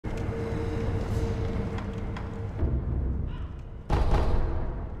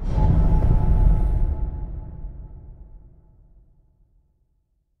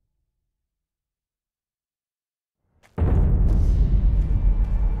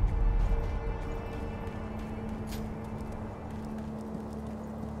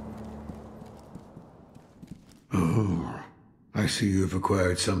I see you've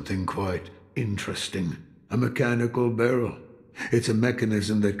acquired something quite interesting. A mechanical barrel. It's a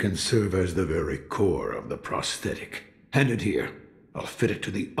mechanism that can serve as the very core of the prosthetic. Hand it here. I'll fit it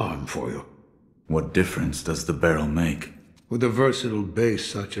to the arm for you. What difference does the barrel make? With a versatile base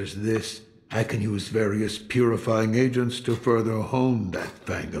such as this, I can use various purifying agents to further hone that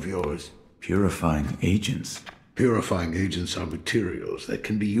fang of yours. Purifying agents? Purifying agents are materials that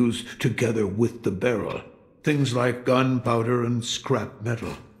can be used together with the barrel. Things like gunpowder and scrap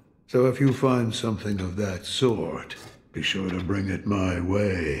metal. So if you find something of that sort, be sure to bring it my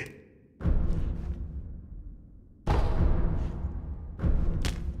way.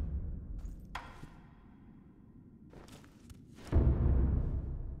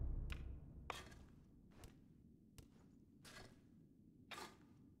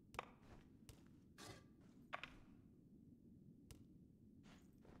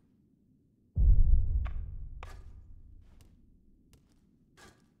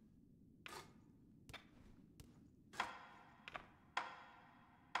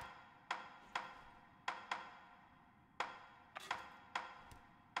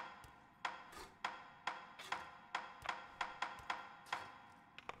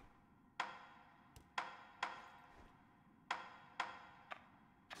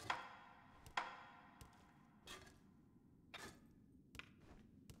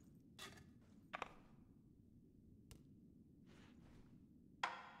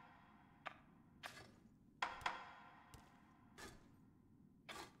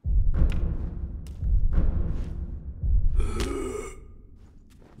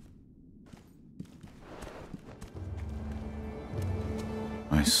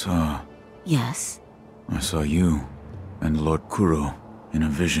 Yes? I saw you and Lord Kuro in a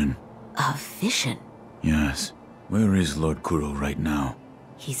vision. A vision? Yes. Where is Lord Kuro right now?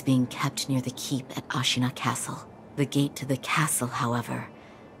 He's being kept near the keep at Ashina Castle. The gate to the castle, however,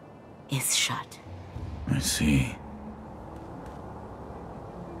 is shut. I see.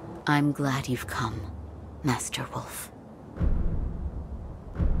 I'm glad you've come, Master Wolf.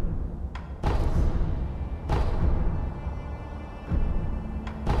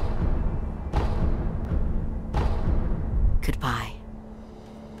 Goodbye.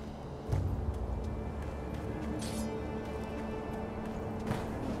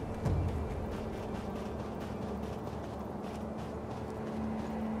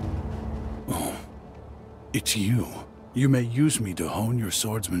 Oh, it's you. You may use me to hone your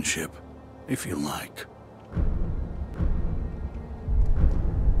swordsmanship, if you like.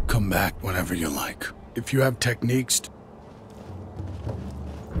 Come back whenever you like. If you have techniques